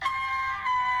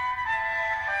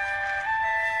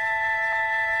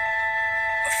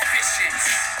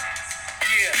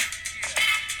Yeah.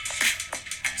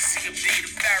 CMD to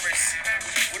Paris.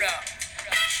 What up?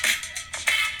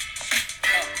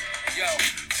 Yo,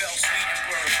 Phil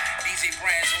Swedenberg. DJ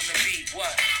Brands on the beat.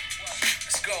 What?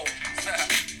 Let's go.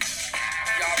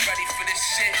 Y'all ready for this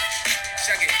shit?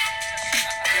 Check it.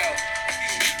 Yo.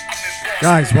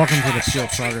 Guys, welcome to the Pure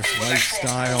Progress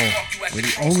Lifestyle, where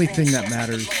the only thing that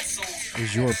matters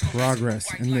is your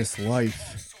progress in this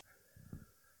life.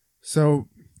 So,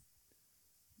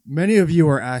 many of you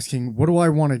are asking, what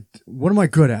am I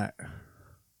good at?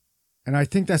 And I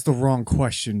think that's the wrong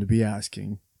question to be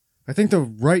asking. I think the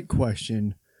right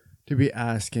question to be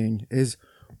asking is,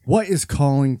 what is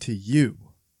calling to you?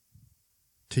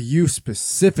 To you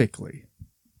specifically.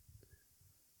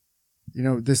 You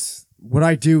know, what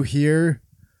I do here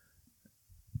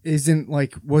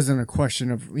wasn't a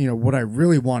question of, what I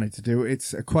really wanted to do.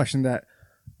 It's a question that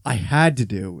I had to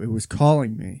do. It was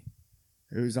calling me.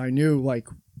 I knew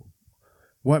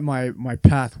what my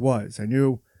path was. I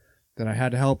knew that I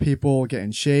had to help people get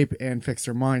in shape and fix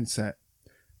their mindset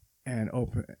and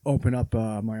open up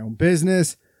my own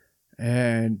business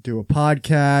and do a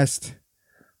podcast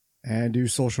and do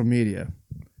social media.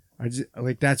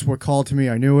 That's what called to me.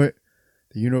 I knew it.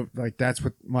 That's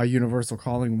what my universal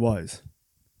calling was.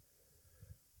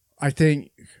 I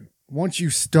think once you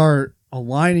start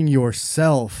aligning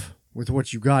yourself with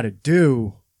what you got to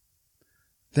do,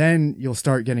 then you'll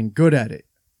start getting good at it.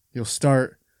 You'll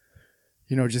start,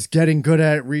 just getting good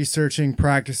at it, researching,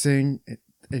 practicing,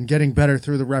 and getting better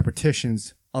through the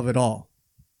repetitions of it all.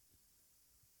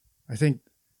 I think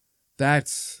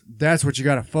that's what you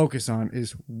got to focus on,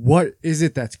 is what is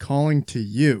it that's calling to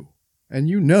you? And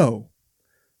you know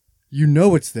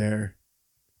it's there.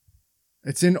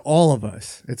 It's in all of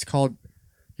us. It's called,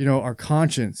 our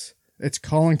conscience. It's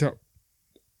calling to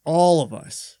all of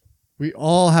us. We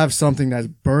all have something that's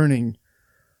burning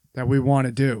that we want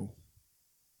to do.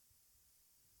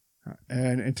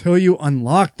 And until you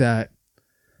unlock that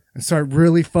and start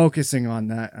really focusing on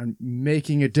that and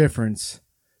making a difference,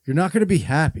 you're not going to be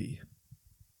happy.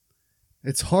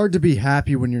 It's hard to be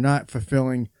happy when you're not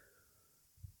fulfilling,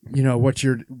 what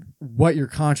your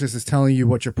conscience is telling you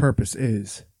what your purpose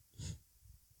is.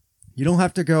 You don't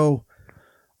have to go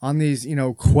on these,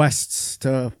 quests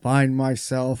to find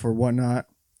myself or whatnot.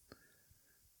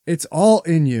 It's all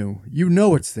in you. You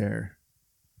know it's there.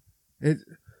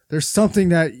 There's something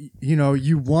that,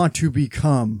 you want to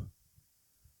become.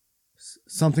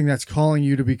 Something that's calling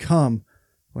you to become,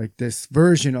 like this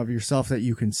version of yourself that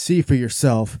you can see for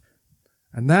yourself.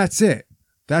 And that's it.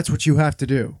 That's what you have to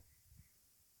do.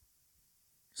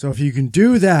 So if you can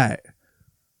do that,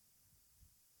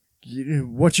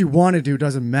 what you want to do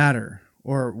doesn't matter.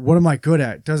 Or what am I good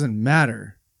at? Doesn't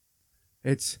matter.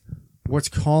 It's what's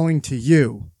calling to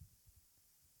you.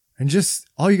 And just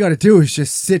all you got to do is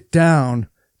just sit down,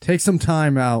 take some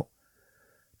time out,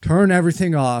 turn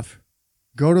everything off,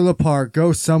 go to the park,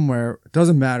 go somewhere, it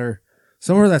doesn't matter,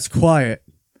 somewhere that's quiet,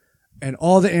 and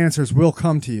all the answers will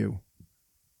come to you.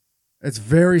 It's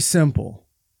very simple.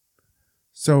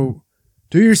 So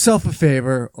do yourself a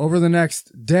favor over the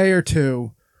next day or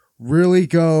two, really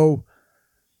go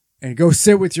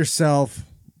sit with yourself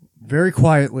very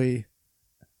quietly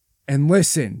and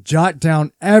listen. Jot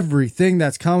down everything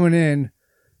that's coming in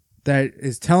that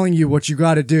is telling you what you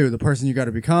got to do, the person you got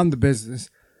to become, the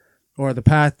business or the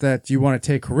path that you want to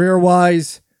take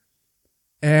career-wise,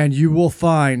 and you will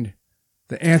find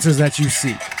the answers that you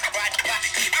seek.